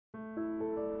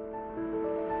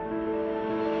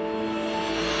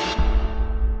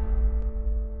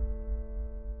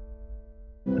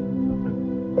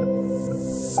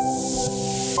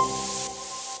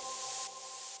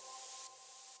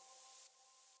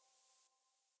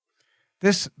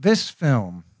This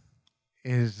film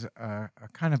is a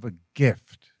kind of a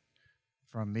gift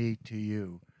from me to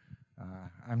you.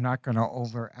 I'm not going to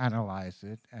overanalyze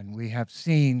it, and we have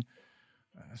seen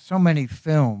so many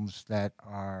films that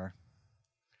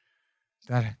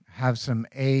have some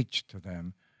age to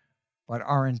them, but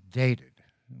aren't dated.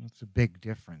 It's a big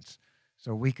difference.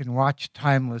 So we can watch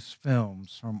timeless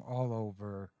films from all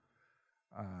over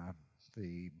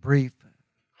the brief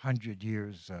 100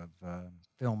 years of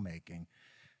filmmaking.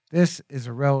 This is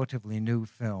a relatively new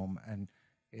film, and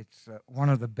it's one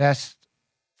of the best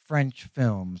French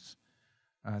films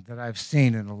that I've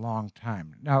seen in a long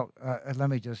time. Now, let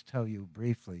me just tell you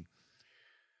briefly.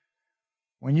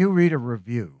 When you read a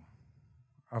review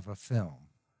of a film,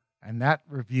 and that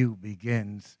review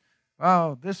begins,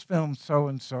 "Oh, this film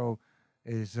so-and-so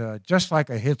is just like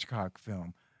a Hitchcock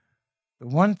film," the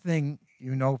one thing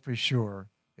you know for sure,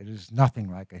 it is nothing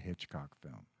like a Hitchcock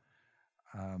film.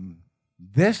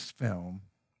 This film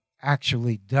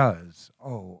actually does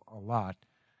owe a lot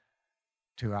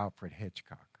to Alfred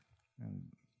Hitchcock.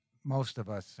 And most of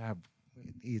us have,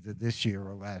 either this year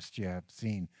or last year, have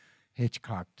seen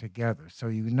Hitchcock together. So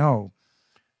you know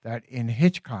that in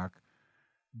Hitchcock,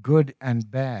 good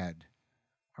and bad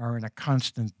are in a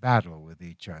constant battle with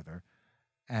each other,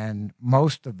 and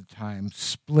most of the time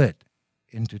split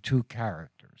into two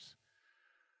characters.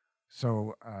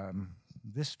 So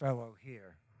this fellow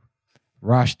here,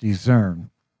 Rushdie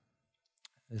Zern,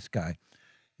 this guy,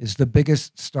 is the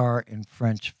biggest star in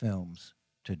French films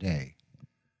today.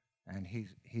 And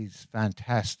he's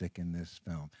fantastic in this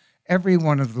film. Every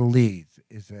one of the leads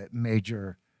is a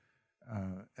major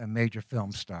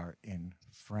film star in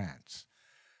France.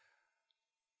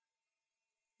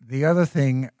 The other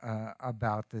thing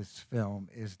about this film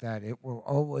is that it will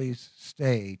always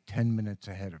stay 10 minutes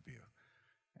ahead of you.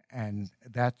 And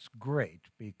that's great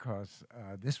because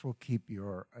this will keep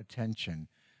your attention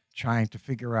trying to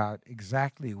figure out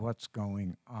exactly what's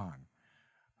going on.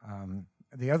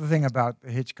 The other thing about the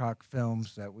Hitchcock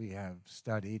films that we have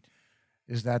studied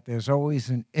is that there's always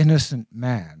an innocent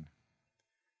man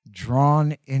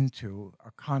drawn into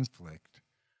a conflict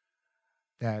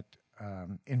that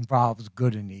involves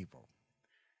good and evil.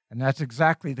 And that's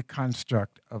exactly the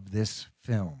construct of this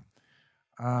film.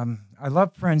 I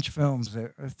love French films.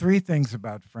 There are three things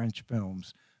about French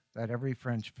films that every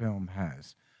French film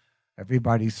has.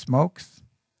 Everybody smokes,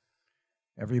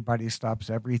 everybody stops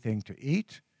everything to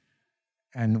eat,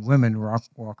 and women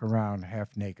walk around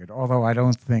half naked. Although I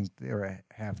don't think there are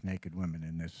half naked women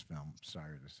in this film,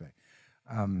 sorry to say.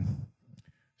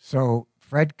 So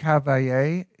Fred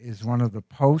Cavayé is one of the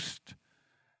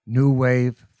post-New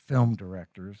Wave film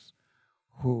directors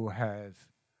who has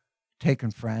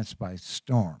taken France by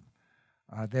storm.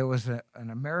 There was an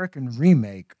American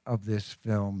remake of this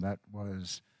film that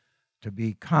was, to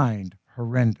be kind,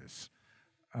 horrendous.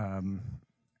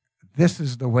 This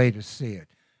is the way to see it.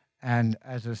 And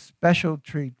as a special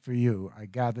treat for you, I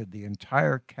gathered the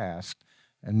entire cast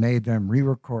and made them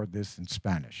re-record this in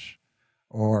Spanish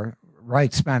or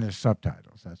write Spanish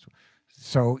subtitles.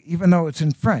 So even though it's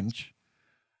in French,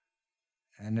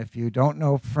 and if you don't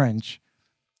know French,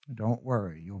 don't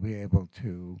worry, you'll be able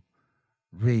to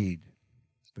read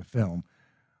the film.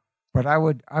 But I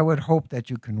would hope that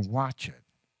you can watch it.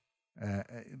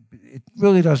 It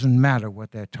really doesn't matter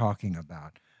what they're talking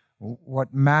about.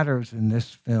 What matters in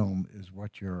this film is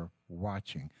what you're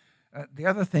watching. The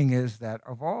other thing is that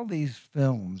of all these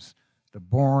films, the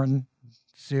Bourne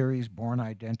series, Bourne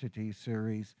Identity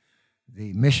series,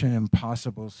 the Mission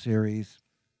Impossible series,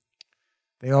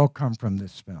 they all come from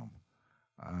this film.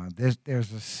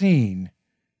 There's a scene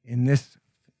in this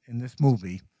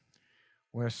movie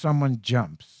where someone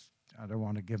jumps. I don't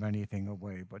want to give anything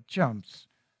away, but jumps,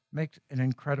 makes an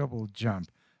incredible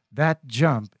jump. That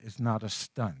jump is not a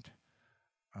stunt.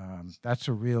 That's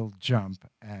a real jump,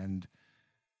 and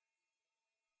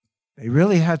they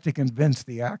really had to convince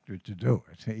the actor to do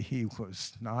it. He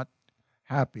was not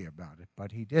happy about it,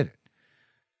 but he did it.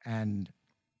 And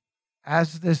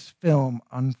as this film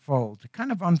unfolds, it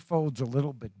kind of unfolds a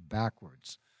little bit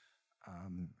backwards,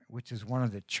 which is one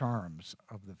of the charms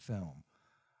of the film.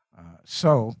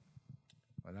 So,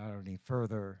 without any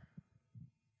further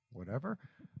whatever,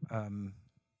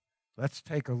 let's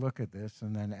take a look at this,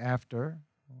 and then after,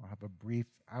 we'll have a brief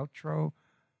outro,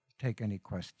 take any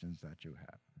questions that you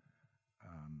have.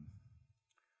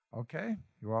 Okay,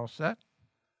 you all set?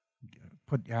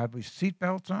 You have your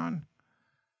seatbelts on,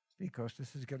 because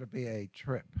this is going to be a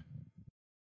trip.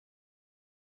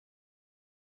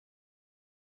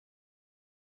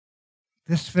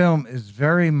 This film is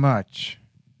very much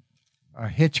a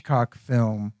Hitchcock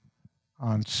film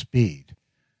on speed.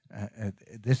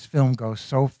 This film goes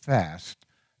so fast.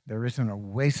 There isn't a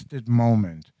wasted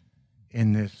moment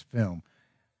in this film.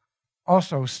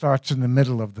 Also starts in the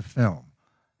middle of the film.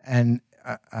 And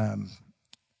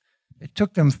it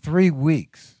took them 3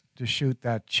 weeks to shoot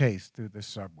that chase through the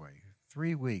subway.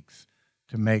 3 weeks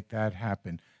to make that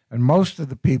happen. And most of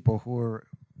the people who were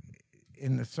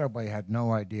in the subway had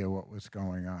no idea what was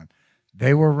going on.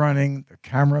 They were running, the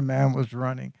cameraman was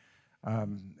running.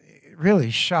 It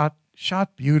really shot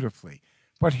beautifully.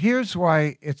 But here's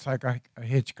why it's like a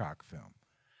Hitchcock film.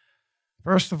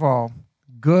 First of all,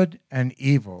 good and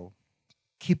evil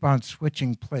keep on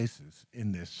switching places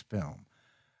in this film.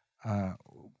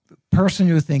 The person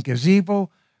you think is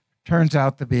evil turns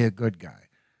out to be a good guy.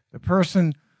 The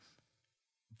person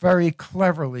very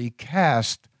cleverly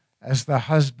cast as the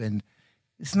husband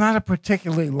is not a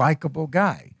particularly likable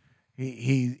guy.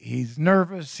 He's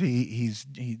nervous, he's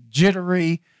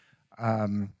jittery,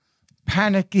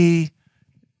 panicky,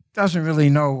 doesn't really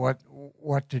know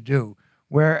what to do.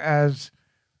 Whereas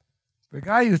the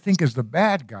guy you think is the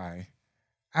bad guy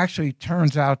actually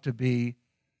turns out to be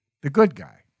the good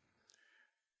guy.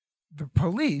 The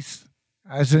police,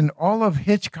 as in all of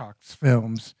Hitchcock's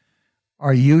films,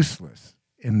 are useless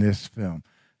in this film.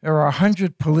 There are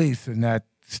 100 police in that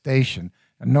station,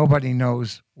 and nobody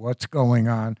knows what's going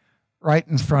on right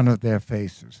in front of their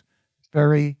faces.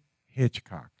 Very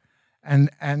Hitchcock.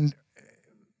 And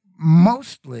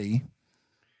mostly,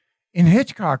 in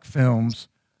Hitchcock films,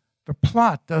 the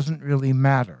plot doesn't really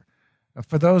matter.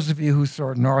 For those of you who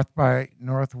saw North by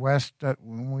Northwest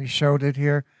when we showed it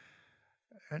here,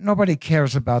 nobody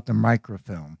cares about the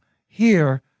microfilm.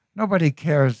 Here, nobody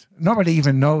cares. Nobody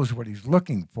even knows what he's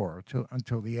looking for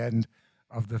until the end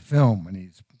of the film when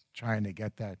he's trying to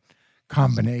get that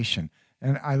combination.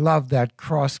 And I love that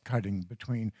cross-cutting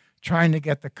between trying to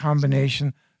get the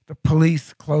combination, the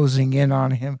police closing in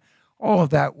on him. All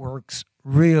of that works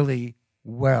really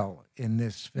well in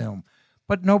this film.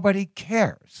 But nobody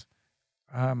cares.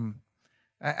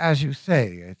 As you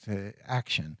say, it's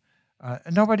action.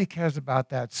 Nobody cares about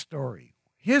that story.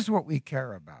 Here's what we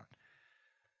care about.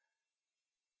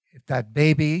 If that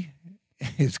baby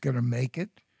is going to make it,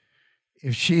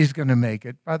 if she's going to make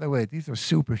it. By the way, these are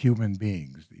superhuman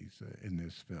beings, these in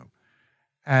this film.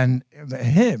 And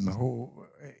him, who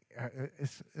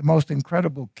is the most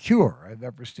incredible cure I've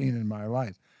ever seen in my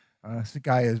life. This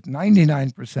guy is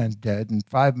 99% dead, and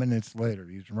 5 minutes later,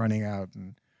 he's running out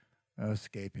and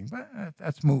escaping. But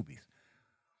that's movies.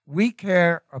 We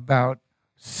care about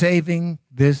saving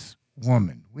this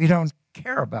woman. We don't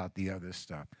care about the other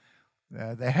stuff.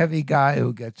 The heavy guy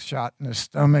who gets shot in the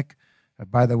stomach,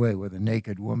 by the way, with a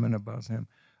naked woman above him.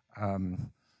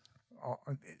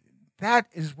 That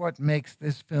is what makes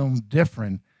this film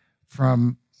different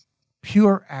from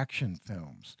pure action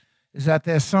films, is that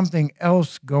there's something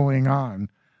else going on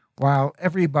while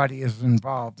everybody is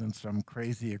involved in some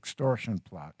crazy extortion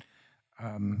plot.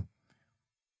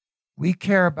 We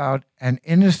care about an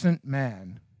innocent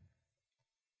man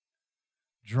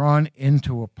drawn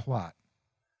into a plot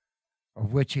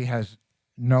of which he has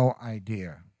no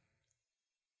idea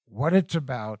what it's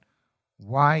about,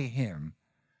 why him.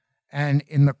 And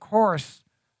in the course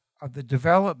of the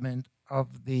development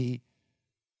of the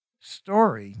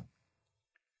story,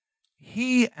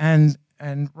 he and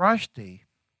Rushdie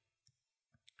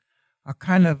are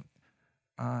kind of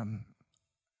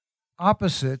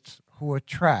opposites who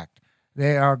attract.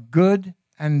 They are good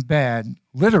and bad,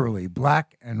 literally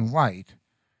black and white,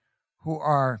 who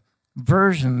are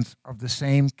versions of the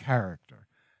same character.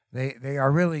 They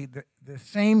are really the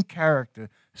same character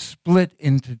split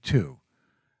into two.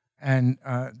 And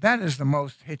that is the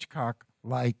most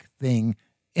Hitchcock-like thing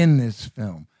in this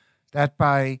film, that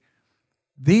by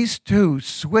these two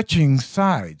switching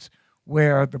sides,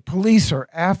 where the police are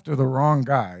after the wrong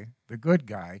guy, the good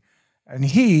guy, and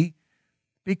he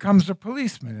becomes a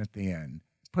policeman at the end,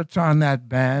 puts on that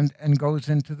band and goes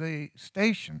into the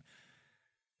station.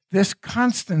 This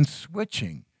constant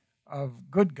switching of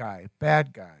good guy,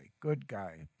 bad guy, good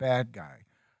guy, bad guy,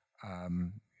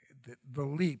 the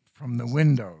leap from the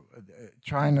window,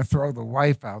 trying to throw the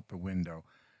wife out the window.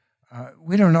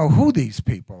 We don't know who these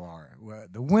people are.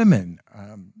 The women,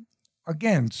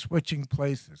 again, switching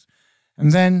places.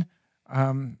 And then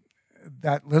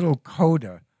that little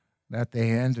coda that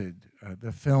they ended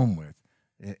the film with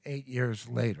 8 years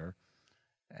later,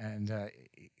 and they're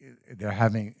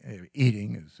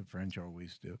eating, as the French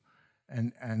always do,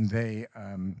 and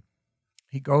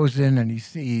he goes in and he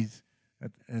sees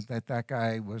that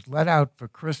guy was let out for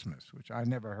Christmas, which I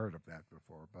never heard of that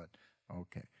before, but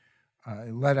okay.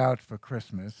 Let out for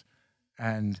Christmas,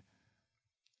 and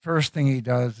first thing he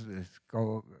does is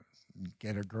go and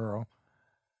get a girl,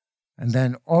 and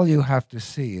then all you have to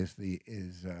see is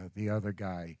the other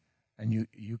guy, and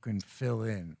you can fill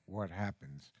in what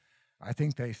happens. I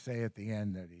think they say at the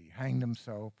end that he hanged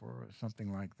himself or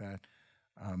something like that,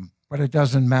 but it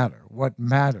doesn't matter. What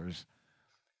matters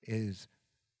is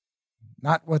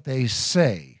not what they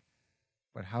say,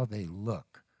 but how they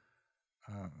look.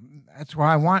 That's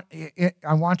why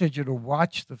I wanted you to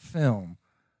watch the film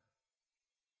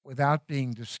without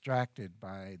being distracted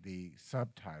by the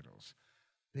subtitles,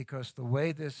 because the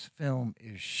way this film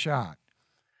is shot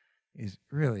is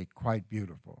really quite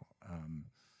beautiful.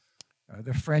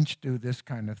 The French do this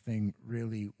kind of thing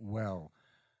really well.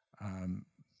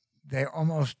 They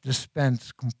almost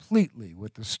dispense completely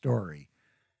with the story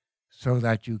so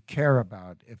that you care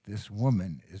about if this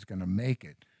woman is going to make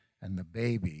it and the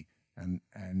baby, and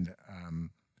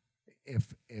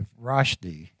if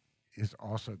Rushdie is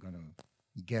also going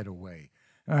to get away.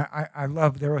 I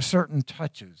love, there are certain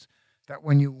touches that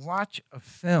when you watch a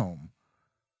film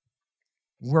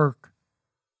work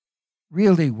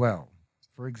really well.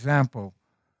 For example,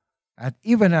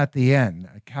 even at the end,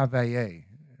 Cavayé,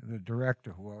 the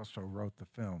director who also wrote the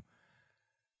film,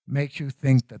 makes you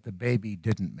think that the baby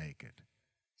didn't make it,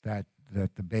 that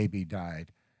the baby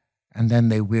died, and then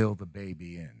they wheel the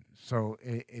baby in. So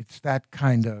it's that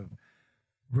kind of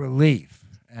relief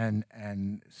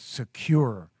and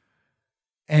secure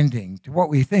ending to what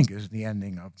we think is the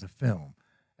ending of the film.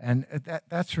 And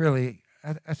that's really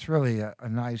a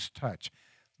nice touch.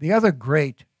 The other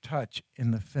great touch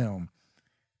in the film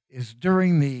is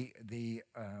during the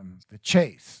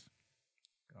chase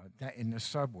in the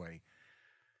subway.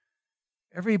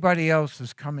 Everybody else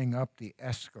is coming up the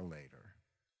escalator,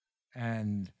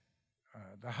 and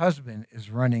the husband is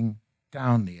running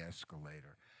down the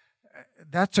escalator.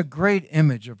 That's a great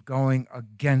image of going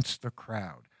against the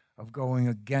crowd, of going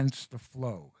against the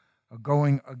flow, of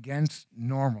going against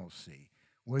normalcy,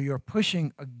 where you're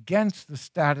pushing against the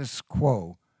status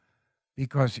quo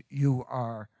because you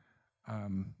are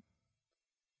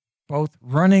both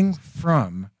running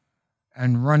from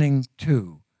and running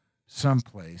to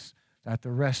someplace that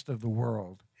the rest of the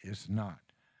world is not.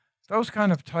 Those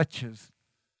kind of touches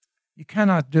you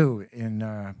cannot do in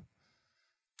a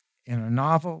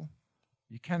novel.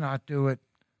 You cannot do it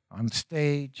on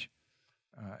stage.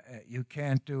 You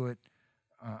can't do it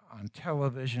on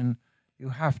television. You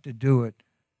have to do it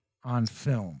on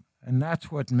film. And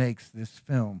that's what makes this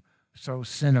film so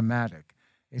cinematic.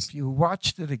 If you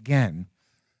watched it again,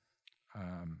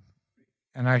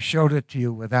 and I showed it to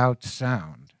you without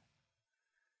sound,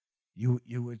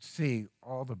 you would see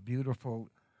all the beautiful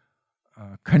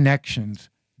connections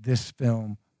this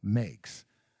film makes.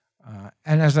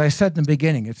 And as I said in the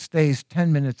beginning, it stays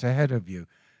 10 minutes ahead of you.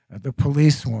 The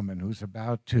policewoman who's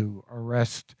about to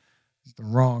arrest the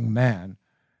wrong man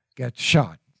gets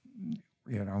shot.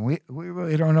 You know, we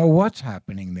really don't know what's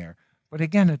happening there. But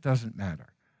again, it doesn't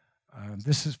matter.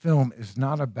 This film is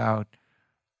not about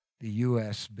the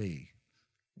USB.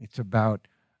 It's about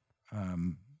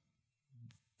the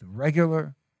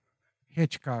regular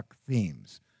Hitchcock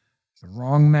themes. The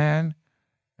wrong man,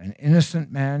 an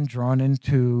innocent man drawn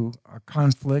into a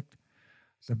conflict,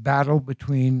 the battle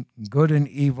between good and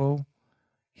evil,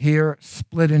 here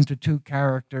split into two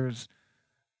characters.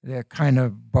 They're kind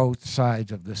of both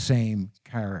sides of the same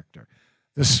character.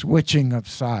 The switching of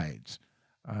sides.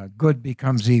 Good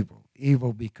becomes evil.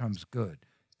 Evil becomes good.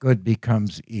 Good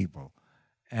becomes evil.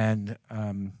 And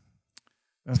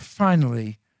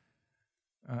finally,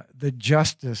 the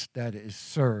justice that is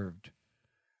served.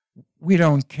 We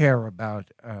don't care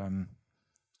about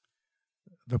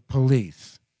the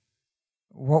police.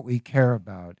 What we care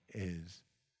about is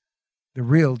the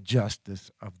real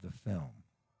justice of the film,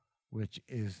 which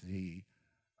is the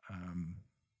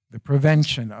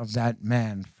prevention of that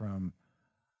man from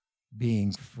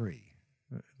being free,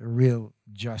 the real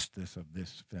justice of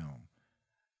this film.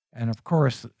 And of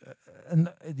course,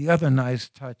 and the other nice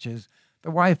touch is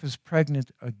the wife is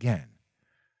pregnant again.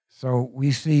 So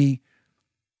we see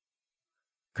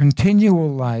continual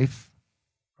life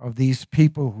of these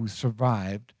people who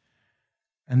survived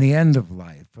and the end of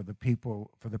life for the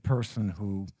person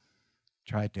who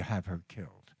tried to have her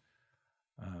killed.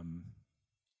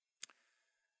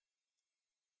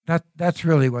 That's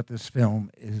really what this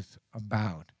film is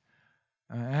about.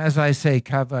 As I say,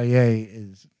 Cavayé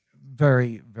is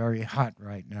very, very hot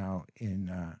right now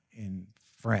in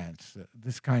France.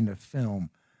 This kind of film,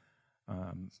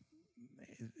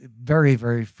 very,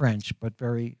 very French, but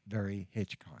very, very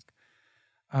Hitchcock.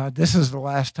 This is the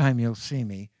last time you'll see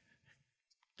me.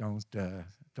 Don't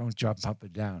jump up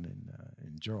and down and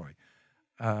enjoy.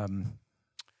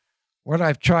 What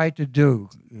I've tried to do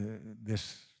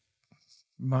this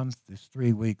month, this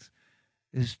 3 weeks,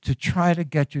 is to try to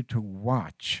get you to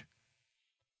watch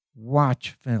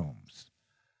films.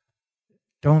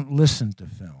 Don't listen to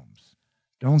films.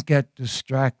 Don't get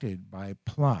distracted by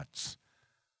plots,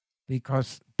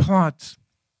 because plots,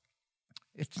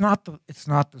 it's not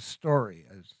the story,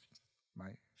 as my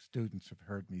students have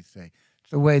heard me say. It's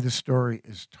the way the story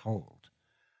is told.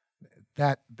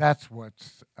 That's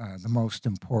what's the most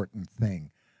important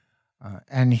thing.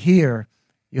 And here,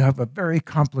 you have a very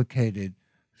complicated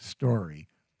story,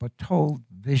 but told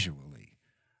visually.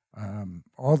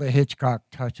 All the Hitchcock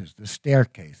touches, the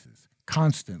staircases,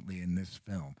 constantly in this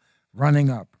film, running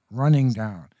up, running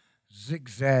down,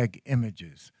 zigzag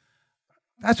images.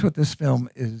 That's what this film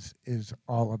is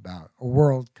all about. A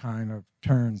world kind of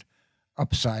turned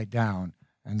upside down,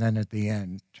 and then at the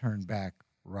end, turned back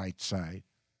right side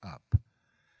up.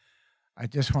 I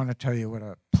just want to tell you what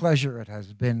a pleasure it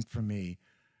has been for me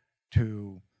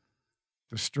to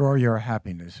destroy your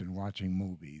happiness in watching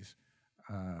movies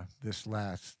this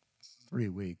last 3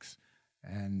 weeks.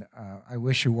 And I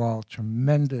wish you all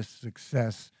tremendous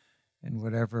success in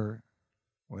whatever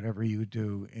you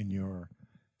do in your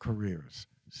careers.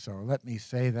 So let me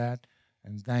say that,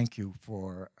 and thank you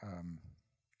for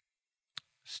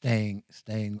staying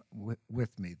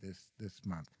with me this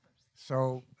month.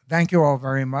 So thank you all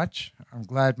very much. I'm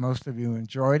glad most of you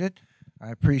enjoyed it.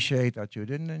 I appreciate that you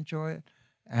didn't enjoy it,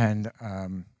 and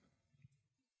au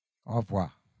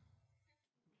revoir.